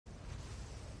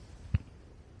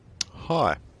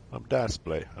Hi, I'm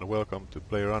Dasplay and welcome to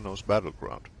PLAYERUNKNOWN'S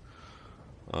Battleground.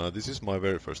 This is my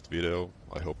very first video,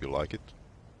 I hope you like it.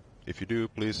 If you do,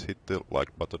 please hit the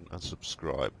like button and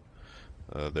subscribe.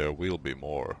 There will be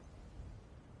more.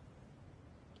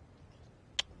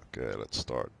 Okay, let's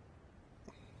start.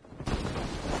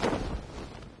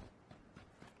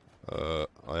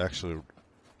 I actually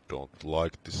don't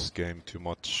like this game too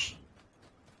much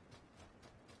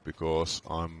because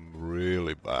I'm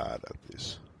really bad at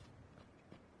this.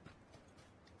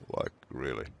 Like,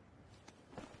 really.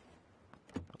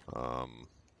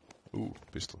 Ooh,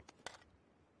 pistol.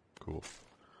 Cool.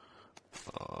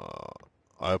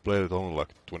 I played it only like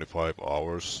 25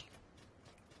 hours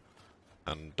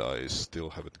and I still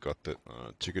haven't got the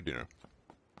chicken dinner.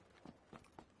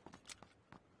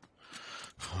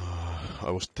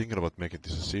 I was thinking about making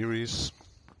this a series,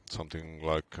 something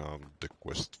like the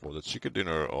quest for the chicken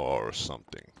dinner or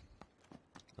something.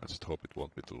 I just hope it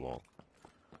won't be too long.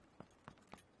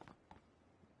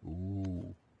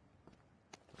 Ooh,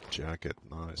 jacket,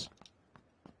 nice.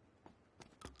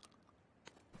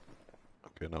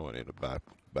 Okay, now I need a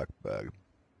backpack.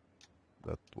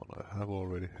 That one I have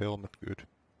already. Helmet, good.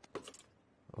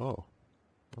 Oh,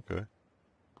 okay.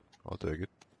 I'll take it.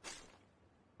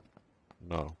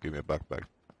 No, give me a backpack.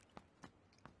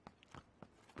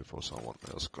 Before someone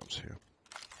else comes here.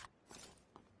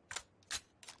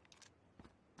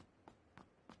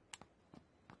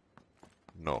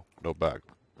 No, no bag.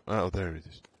 Oh, there it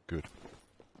is. Good.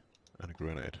 And a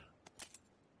grenade.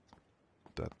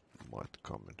 That might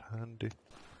come in handy.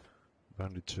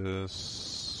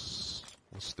 Bandages.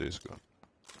 What's this gun?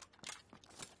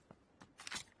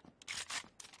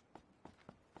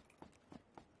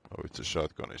 Oh, it's a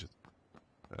shotgun, is it?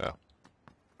 Yeah.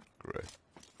 Great.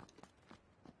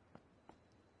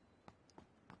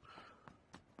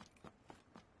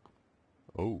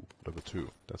 Oh, level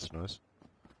 2. That's nice.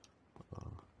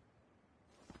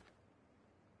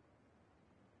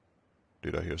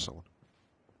 Did I hear someone?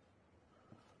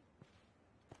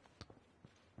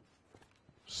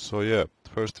 So yeah,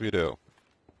 first video.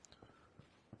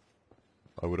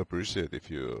 I would appreciate if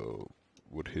you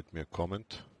would hit me a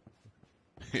comment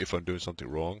if I'm doing something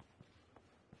wrong.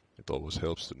 It always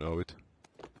helps to know it.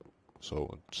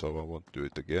 So I won't do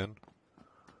it again.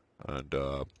 And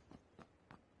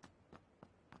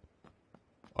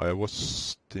I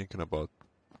was thinking about.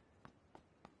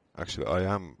 Actually, I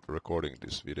am recording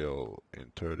this video in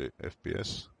 30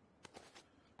 FPS.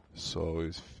 So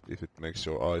if it makes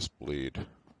your eyes bleed,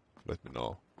 let me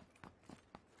know.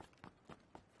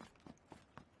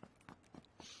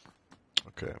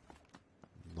 Okay.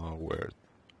 Now where?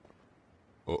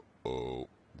 Uh-oh,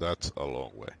 that's a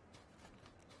long way.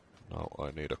 Now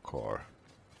I need a car.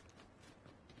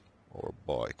 Or a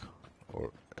bike.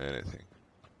 Or anything.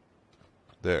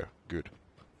 There, good.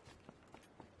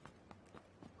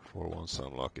 For once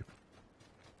I'm lucky.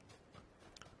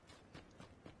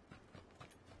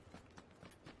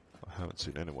 I haven't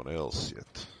seen anyone else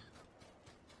yet.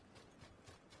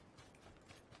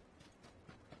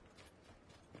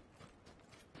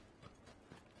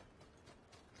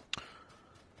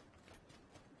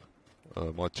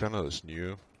 My channel is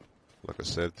new. Like I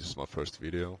said, this is my first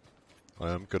video.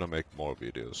 I am gonna make more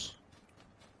videos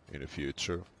in the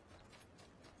future.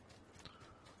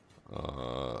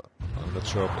 I'm not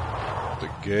sure about the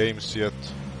games yet,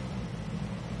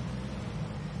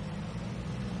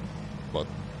 but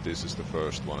this is the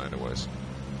first one anyways.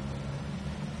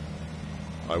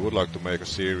 I would like to make a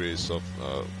series of,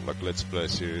 like let's play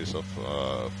series of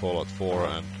Fallout 4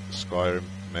 and Skyrim,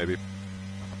 maybe.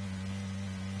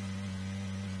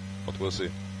 But we'll see.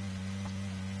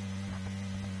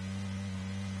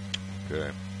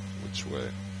 Okay, which way?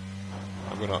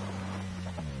 I'm gonna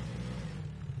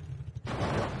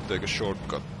take a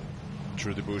shortcut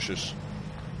through the bushes.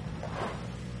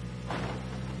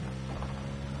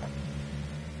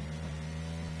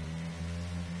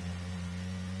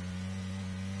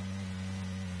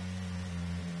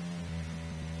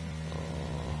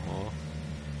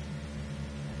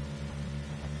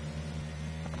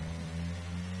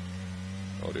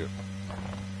 Oh dear.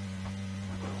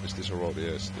 Is this a road?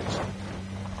 Yes, it is.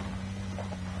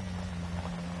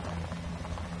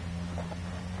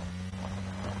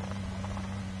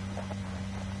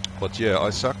 But yeah, I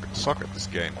suck at this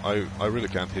game. I really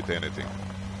can't hit anything.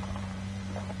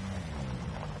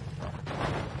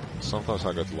 Sometimes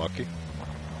I get lucky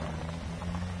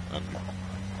and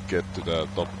get to the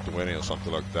top 20 or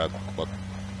something like that, but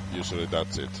usually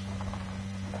that's it.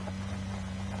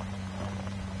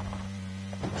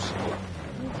 Oops.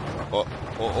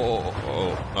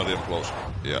 Oh, not even close.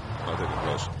 Yeah, not even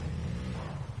close.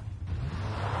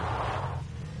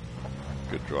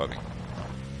 Good driving.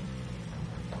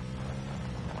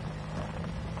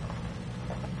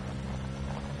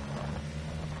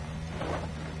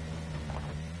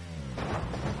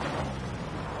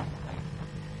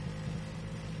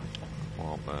 Come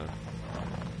on, man.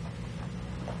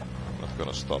 I'm not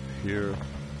gonna stop here.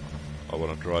 I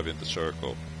wanna drive in the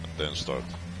circle and then start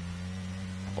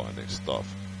finding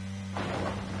stuff.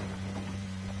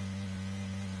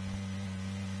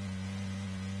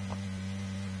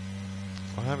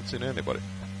 I haven't seen anybody.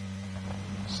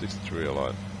 63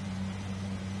 alive.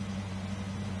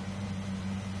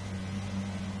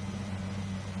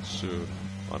 Soon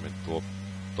I'm in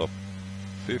top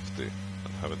 50 and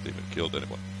haven't even killed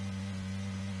anyone.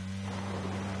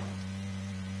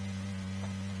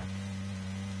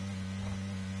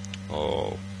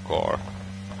 Oh, car.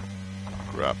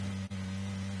 Crap.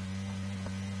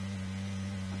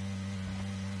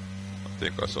 I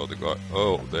think I saw the guy.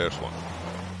 Oh, there's one.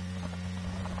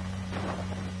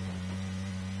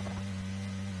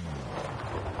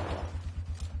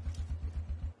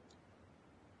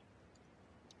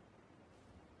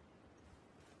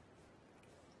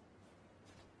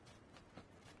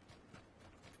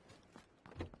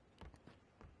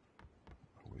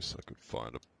 I wish I could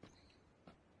find a...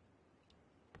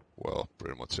 well,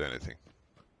 pretty much anything.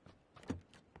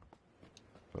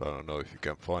 But I don't know if you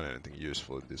can find anything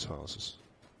useful in these houses.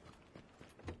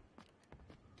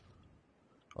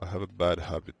 I have a bad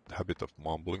habit of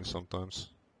mumbling sometimes,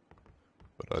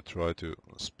 but I try to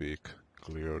speak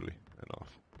clearly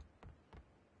enough.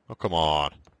 Oh, come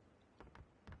on!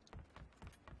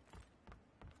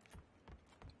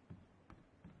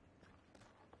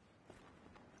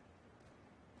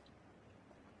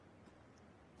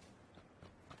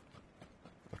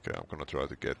 Okay, I'm gonna try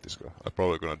to get this guy. I'm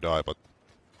probably gonna die, but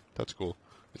that's cool.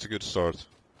 It's a good start.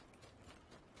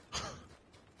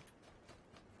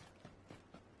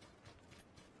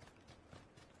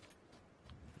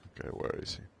 Okay, where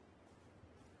is he?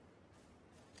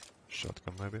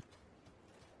 Shotgun, maybe?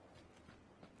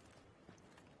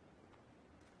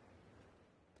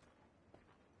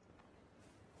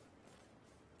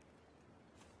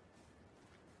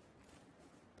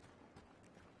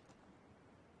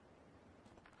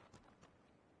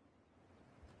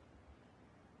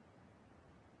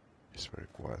 He's very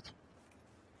quiet.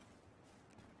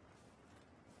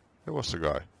 There was a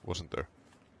guy, wasn't there?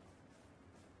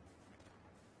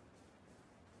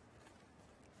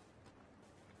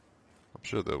 I'm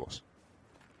sure there was.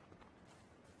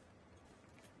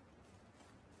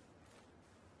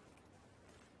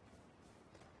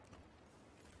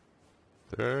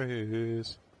 There he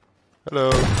is.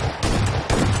 Hello.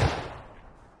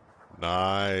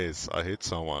 Nice. I hit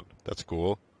someone. That's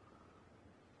cool.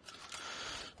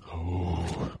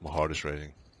 Oh, my heart is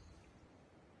racing.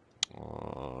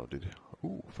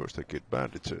 Ooh, first I get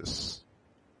bandages.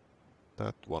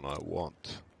 That one I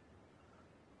want.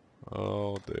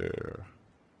 Oh, there.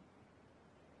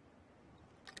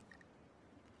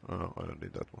 Oh, I don't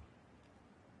need that one.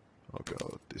 Oh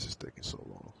god, this is taking so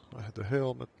long. I had the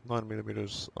helmet,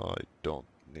 9mm. I don't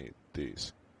need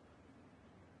these.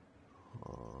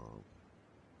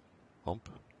 Hump?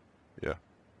 Yeah,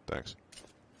 thanks.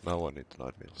 Now I need the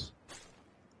 9mm.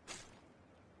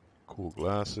 Cool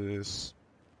glasses,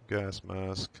 gas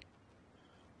mask,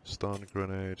 stun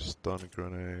grenade, stun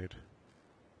grenade.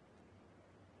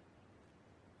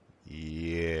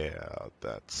 Yeah,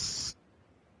 that's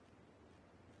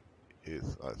it,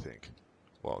 I think.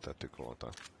 Wow, that took a long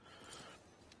time.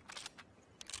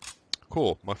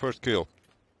 Cool, my first kill.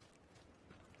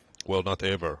 Well, not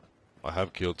ever. I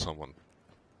have killed someone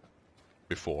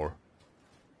before.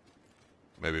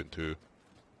 Maybe two.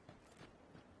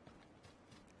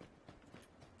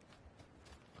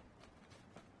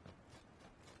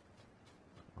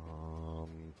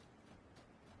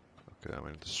 Okay, I'm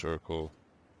in the circle.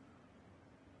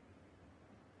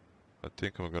 I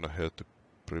think I'm gonna head to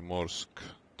Primorsk.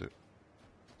 The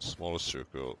smallest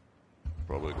circle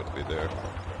probably gonna be there.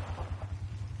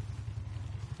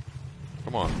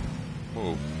 Come on,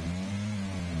 move.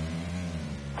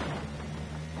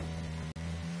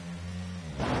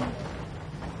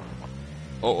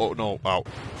 Oh, no, ow.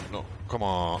 No, come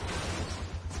on.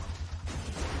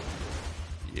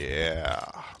 Yeah.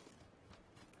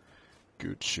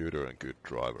 Good shooter and good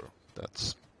driver.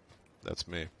 That's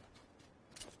me.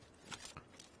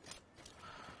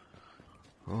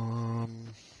 I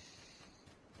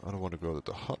don't want to go to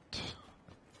the hut.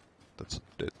 That's a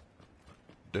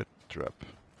dead trap.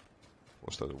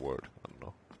 Was that a word? I don't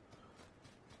know.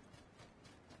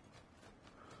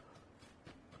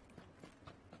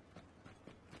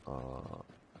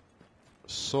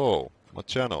 So, my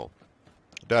channel.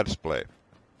 dad's play.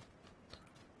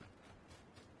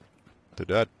 The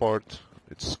dad part,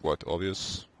 it's quite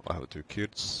obvious. I have 2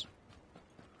 kids.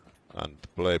 And the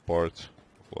play part,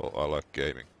 well, I like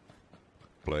gaming.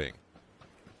 Playing.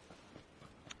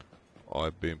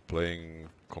 I've been playing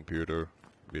computer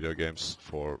video games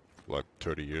for like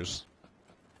 30 years.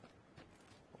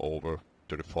 Over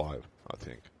 35, I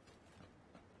think.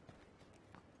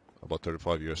 About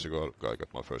 35 years ago, I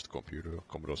got my first computer,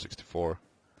 Commodore 64.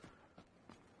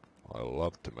 I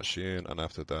loved the machine, and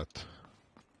after that,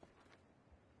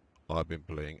 I've been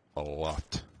playing a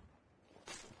lot.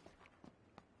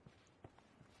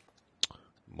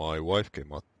 My wife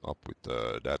came up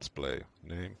with Dad's Play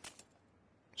name.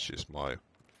 She's my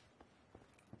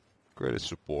greatest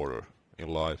supporter in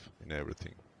life, in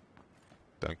everything.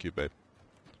 Thank you, babe.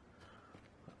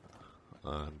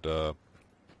 And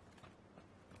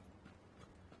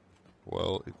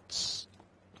well, it's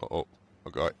oh,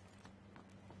 a guy.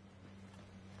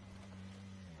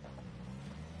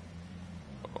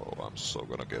 Oh, I'm so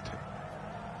gonna get him.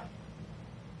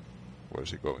 Where's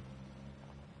he going?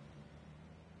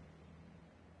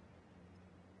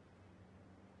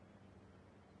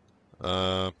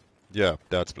 Yeah,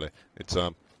 Dad's Play. It's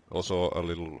also a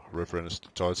little reference to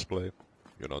Child's Play,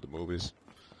 you know, the movies.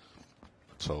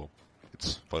 So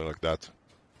it's funny like that.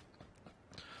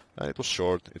 And it was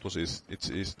short. It was it's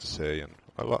easy to say, and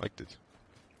I liked it.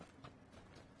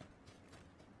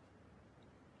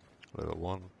 Level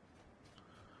 1.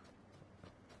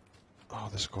 Oh,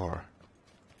 this car.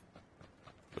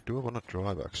 But do I want to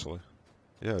drive actually?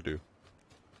 Yeah, I do.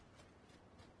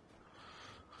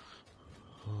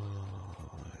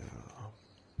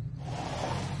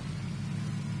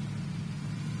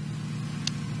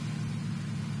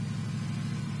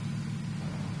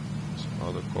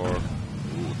 Another car.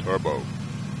 Ooh, turbo.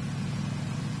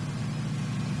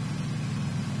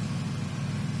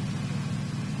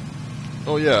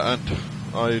 Oh yeah, and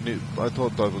I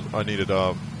thought I needed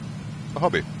a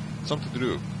hobby, something to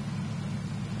do.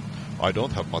 I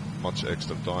don't have much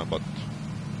extra time, but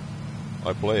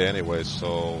I play anyway,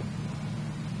 so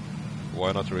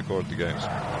why not record the games?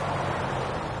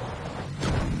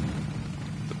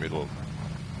 The middle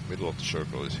of the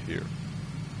circle is here.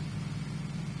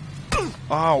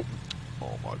 Ow!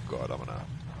 Oh my god, I'm gonna...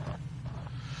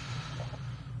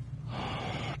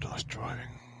 Nice driving.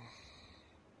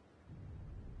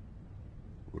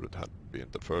 Would it have been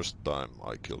the first time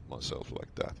I killed myself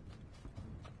like that?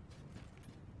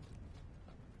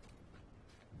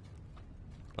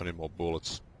 I need more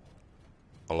bullets.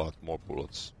 A lot more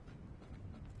bullets.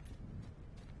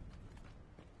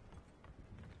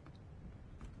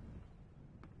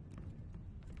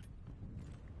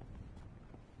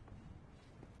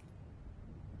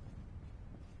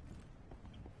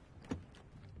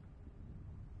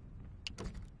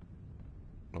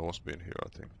 No one's been here, I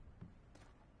think.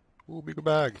 Ooh, bigger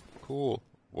bag! Cool!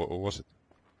 What was it?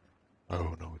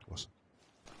 Oh, no, it wasn't.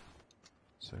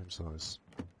 Same size.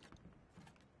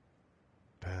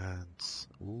 Pants.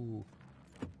 Ooh.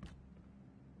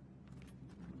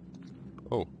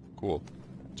 Oh, cool.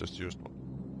 Just used one.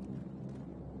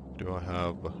 Do I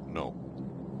have... no.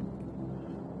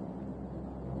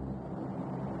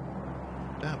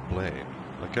 Damn plane.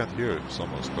 I can't hear if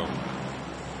someone's coming.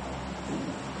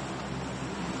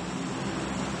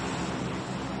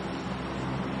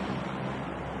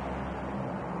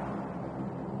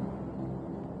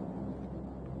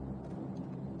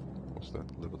 What's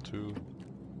that? Level 2?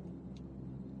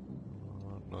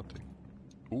 Nothing.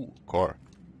 Ooh, car.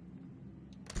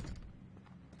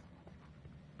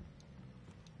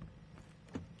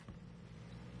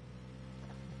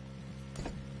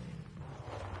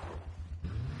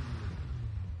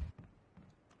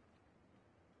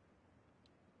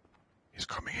 He's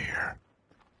coming here.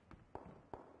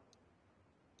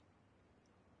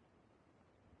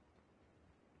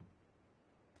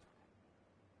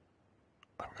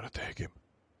 I'm gonna take him.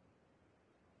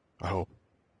 I hope.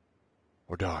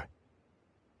 Or die.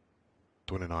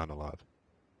 29 alive.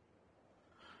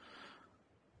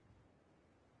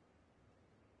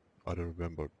 I don't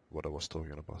remember what I was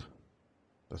talking about.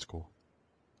 That's cool.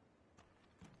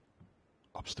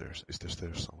 Upstairs. Is there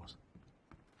stairs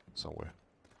somewhere?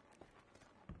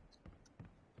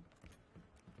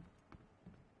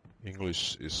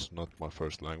 English is not my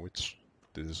first language.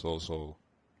 This is also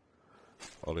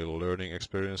a little learning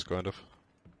experience, kind of.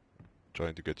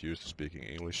 Trying to get used to speaking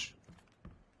English.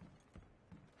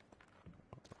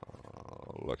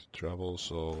 I like to travel,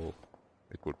 so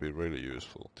it would be really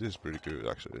useful. This is pretty good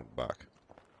actually in the back.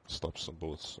 Stops some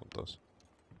bullets sometimes.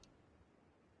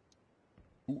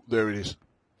 Ooh, there it is.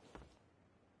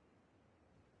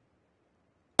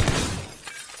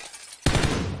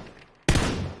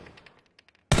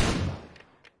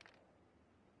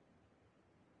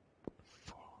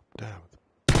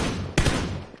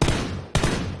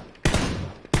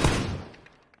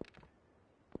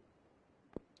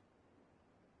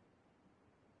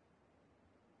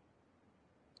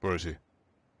 Where is he?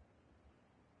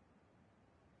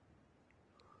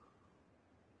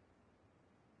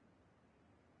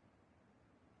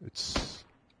 It's...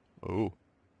 Oh.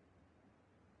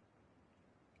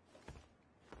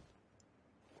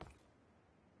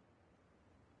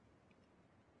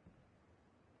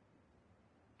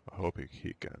 I hope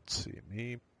he can't see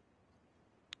me.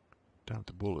 Damn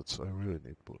the bullets, I really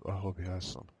need bullets. I hope he has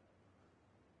some.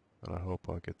 And I hope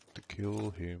I get to kill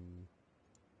him.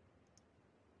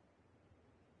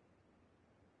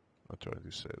 I'm trying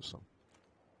to save some.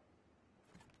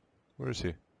 Where is he?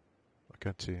 I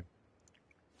can't see him.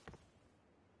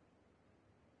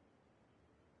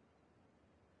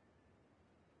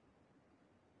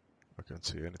 I can't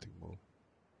see anything move.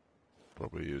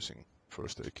 Probably using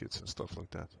first aid kits and stuff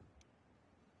like that.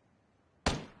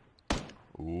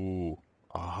 Ooh.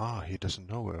 Aha, he doesn't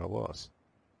know where I was.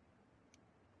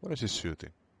 What is he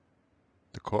shooting?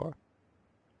 The car?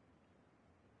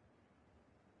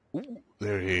 Ooh,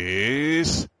 there he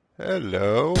is.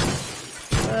 Hello.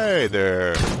 Hey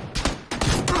there.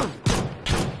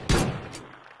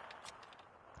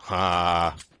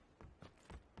 Ha.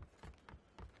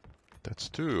 That's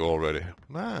two already.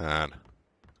 Man.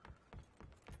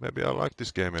 Maybe I like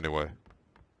this game anyway.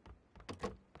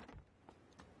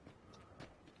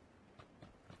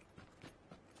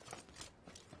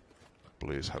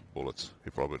 Please have bullets. He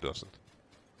probably doesn't.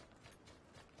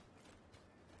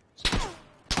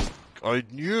 I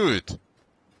knew it!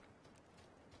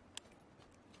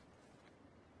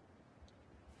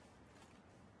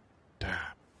 Damn.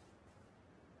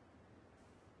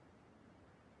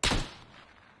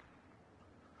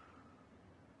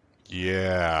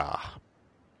 Yeah.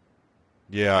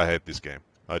 Yeah, I hate this game.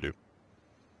 I do.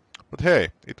 But hey,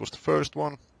 it was the first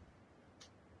one.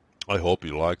 I hope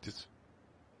you liked it.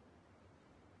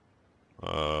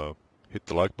 Hit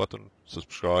the like button,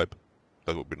 subscribe.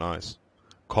 That would be nice.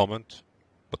 Comment,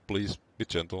 but please be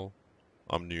gentle.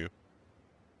 I'm new.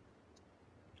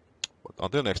 But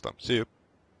until next time, see you.